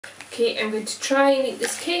Okay, I'm going to try and eat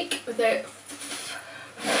this cake without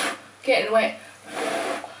getting wet.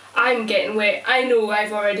 I'm getting wet. I know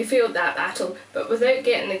I've already failed that battle, but without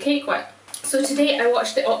getting the cake wet. So today I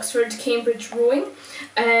watched the Oxford-Cambridge rowing.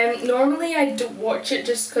 Normally I don't watch it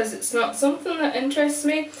just because it's not something that interests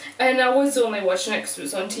me, and I was only watching it because it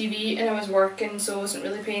was on TV and I was working, so I wasn't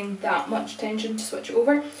really paying that much attention to switch it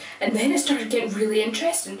over. And then it started getting really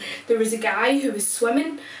interesting. There was a guy who was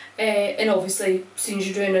swimming, and obviously since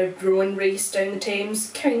you're doing a rowing race down the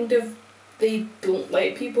Thames, kind of they don't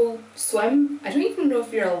let people swim. I don't even know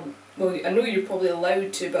if you're, well, I know you're probably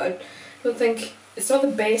allowed to, but I don't think, it's not the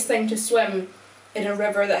best thing to swim in a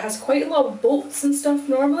river that has quite a lot of boats and stuff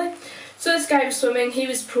normally. So this guy was swimming, he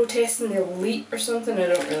was protesting the elite or something, I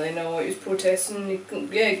don't really know what he was protesting.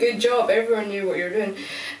 Yeah, good job, everyone knew what you were doing.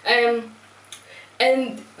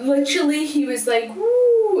 And literally he was like,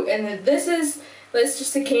 woo, and then this is, let's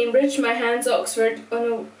just say Cambridge, my hand's Oxford, oh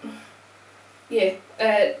no, yeah,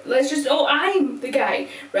 let's just, oh, I'm the guy,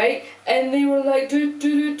 right? And they were like, do,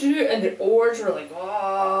 do, do, do, and the oars were like,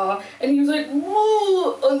 ah, and he was like,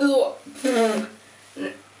 whoa, under the water.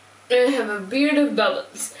 I have a beard of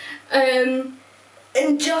bubbles. And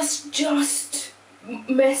just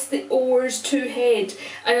messed the oars to head.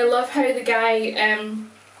 And I love how the guy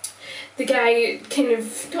kind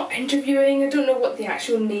of, not interviewing, I don't know what the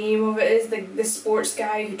actual name of it is, the sports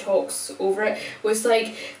guy who talks over it, was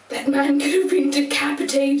like, that man could have been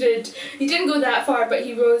decapitated. He didn't go that far, but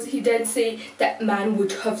he did say that man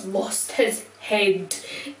would have lost his head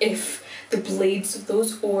if the blades of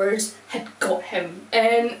those oars had got him.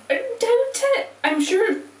 And I doubt it. I'm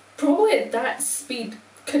sure probably at that speed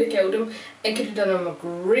could have killed him and could have done him a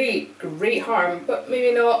great harm, but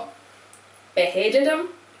maybe not beheaded him.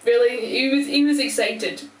 Really, he was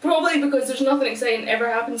excited. Probably because there's nothing exciting ever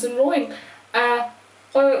happens in rowing.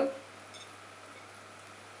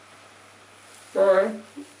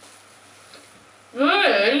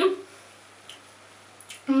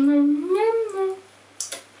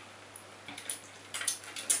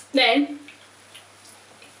 Then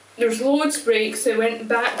there's loads of breaks. I went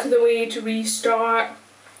back the way to restart,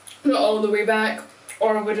 not all the way back,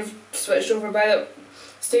 or I would have switched over by that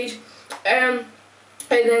stage. I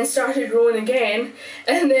then started rowing again,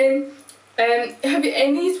 and then have you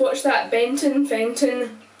any watched that Benton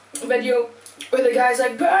Fenton video where the guy's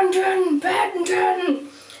like, Benton, Benton?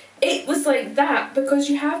 It was like that because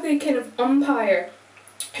you have the kind of umpire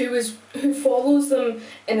who follows them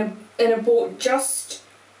in a boat just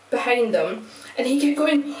behind them, and he kept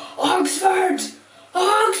going, Oxford,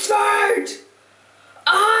 Oxford,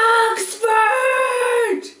 Oxford,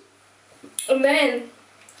 and then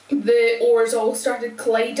the oars all started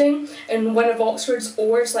colliding and one of Oxford's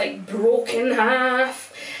oars like broke in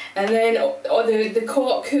half, and then the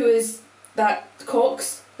cock, who is that,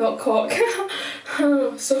 Cox, not cock,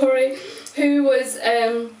 oh, sorry, who was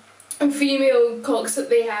a female cox that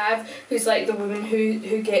they have, who's like the woman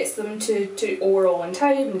who gets them to oar all in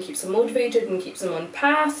time and keeps them motivated and keeps them on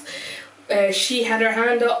path. She had her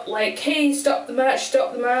hand up like, hey, stop the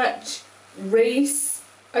match, race.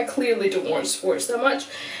 I clearly don't watch sports that much.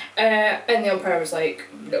 And the umpire was like,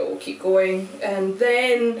 no, keep going. And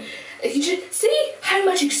then, you just see how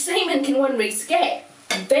much excitement can one race get?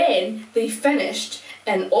 Then they finished,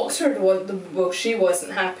 and Oxford she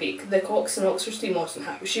wasn't happy. The Cox and Oxford team wasn't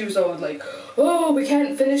happy. She was all like, oh, we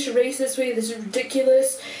can't finish a race this way, this is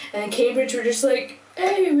ridiculous. And Cambridge were just like,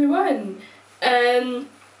 hey, we won. And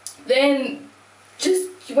then, just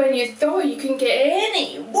when you thought you couldn't get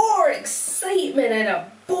any more excitement in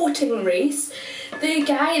a boating race, the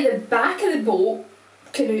guy at the back of the boat,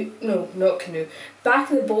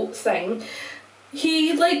 back of the boat thing,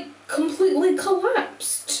 he like completely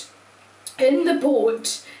collapsed in the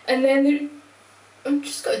boat, and then I've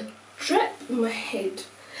just got a drip in my head.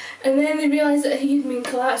 And then they realised that he'd been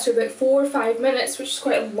collapsed for about 4 or 5 minutes, which is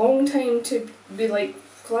quite a long time to be like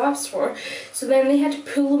collapsed for. So then they had to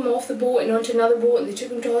pull him off the boat and onto another boat, and they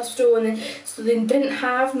took him to hospital. And then so they didn't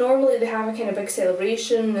have, normally they have a kind of big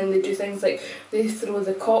celebration, and they do things like they throw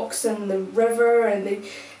the cocks in the river, and they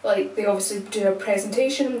obviously do a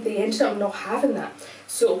presentation. They ended up not having that,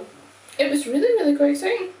 so it was really quite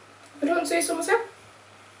exciting, if I don't say so myself.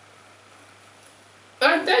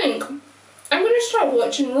 I think I'm going to start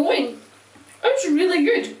watching rowing. It's really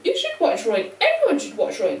good. You should watch rowing. Everyone should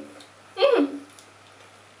watch rowing.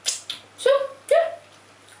 So, yeah.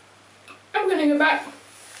 I'm going to go back.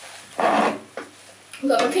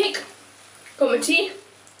 Got my cake. Got my tea.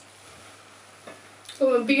 Got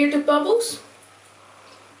my beard of bubbles.